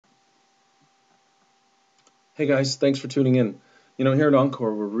Hey guys, thanks for tuning in. Here at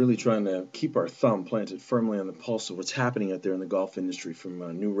Encore, we're really trying to keep our thumb planted firmly on the pulse of what's happening out there in the golf industry from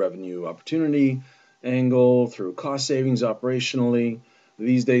a new revenue opportunity angle through cost savings operationally,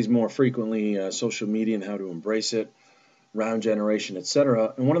 these days more frequently social media and how to embrace it, round generation,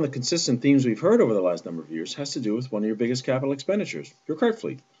 etc. And one of the consistent themes we've heard over the last number of years has to do with one of your biggest capital expenditures, your cart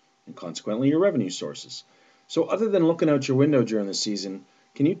fleet, and consequently your revenue sources. So other than looking out your window during the season,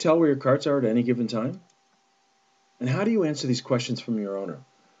 can you tell where your carts are at any given time? And how do you answer these questions from your owner?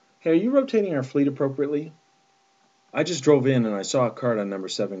 Hey, are you rotating our fleet appropriately? I just drove in and I saw a cart on number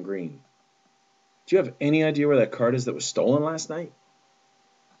 7 green. Do you have any idea where that cart is that was stolen last night?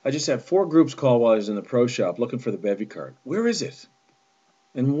 I just had 4 groups call while I was in the pro shop looking for the bevy cart. Where is it?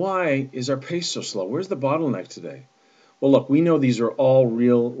 And why is our pace so slow? Where's the bottleneck today? Well, look, we know these are all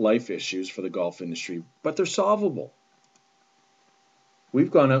real life issues for the golf industry, but they're solvable. We've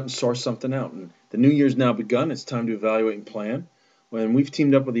gone out and sourced something out, and the new year's now begun. It's time to evaluate and plan. When we've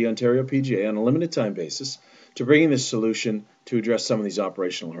teamed up with the Ontario PGA on a limited time basis to bring in this solution to address some of these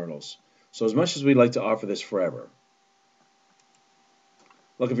operational hurdles. So as much as we'd like to offer this forever,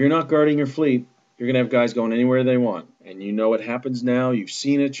 look, if you're not guarding your fleet, you're going to have guys going anywhere they want. And you know what happens now. You've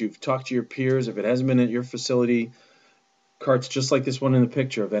seen it. You've talked to your peers. If it hasn't been at your facility, carts just like this one in the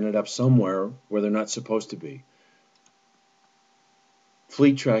picture have ended up somewhere where they're not supposed to be.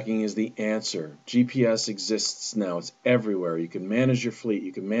 Fleet tracking is the answer. GPS exists now. It's everywhere. You can manage your fleet.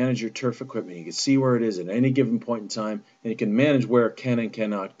 You can manage your turf equipment. You can see where it is at any given point in time, and you can manage where it can and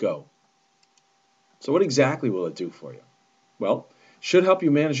cannot go. So what exactly will it do for you? Well, it should help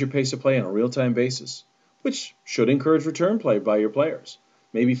you manage your pace of play on a real-time basis, which should encourage return play by your players.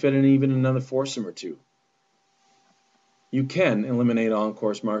 Maybe fit in even another foursome or two. You can eliminate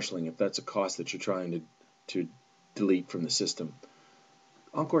on-course marshalling if that's a cost that you're trying to delete from the system.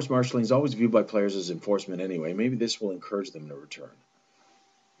 On-course marshalling is always viewed by players as enforcement anyway. Maybe this will encourage them to return.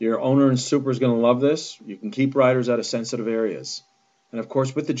 Your owner and super is going to love this. You can keep riders out of sensitive areas. And of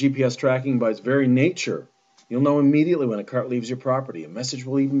course, with the GPS tracking, by its very nature, you'll know immediately when a cart leaves your property. A message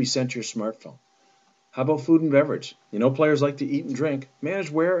will even be sent to your smartphone. How about food and beverage? You know players like to eat and drink.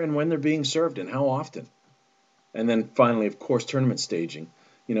 Manage where and when they're being served and how often. And then finally, of course, tournament staging.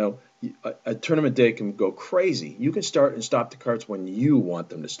 A tournament day can go crazy. You can start and stop the carts when you want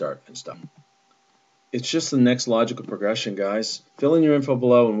them to start and stop. It's just the next logical progression, guys. Fill in your info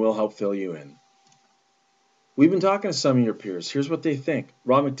below and we'll help fill you in. We've been talking to some of your peers. Here's what they think.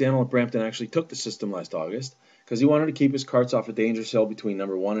 Rob McDaniel at Brampton actually took the system last August because he wanted to keep his carts off a dangerous hill between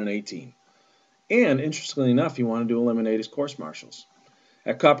number 1 and 18. And interestingly enough, he wanted to eliminate his course marshals.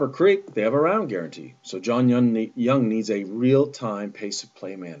 At Copper Creek, they have a round guarantee, so John Young needs a real-time pace of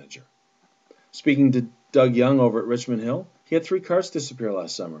play manager. Speaking to Doug Young over at Richmond Hill, he had 3 carts disappear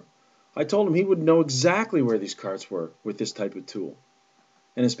last summer. I told him he would know exactly where these carts were with this type of tool.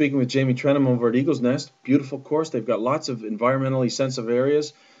 And in speaking with Jamie Trenham over at Eagle's Nest, beautiful course, they've got lots of environmentally sensitive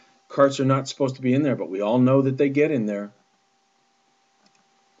areas. Carts are not supposed to be in there, but we all know that they get in there.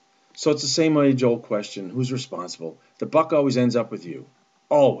 So it's the same age-old question, who's responsible? The buck always ends up with you.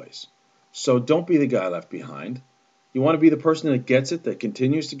 Always. So don't be the guy left behind. You want to be the person that gets it, that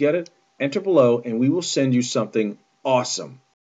continues to get it? Enter below and we will send you something awesome.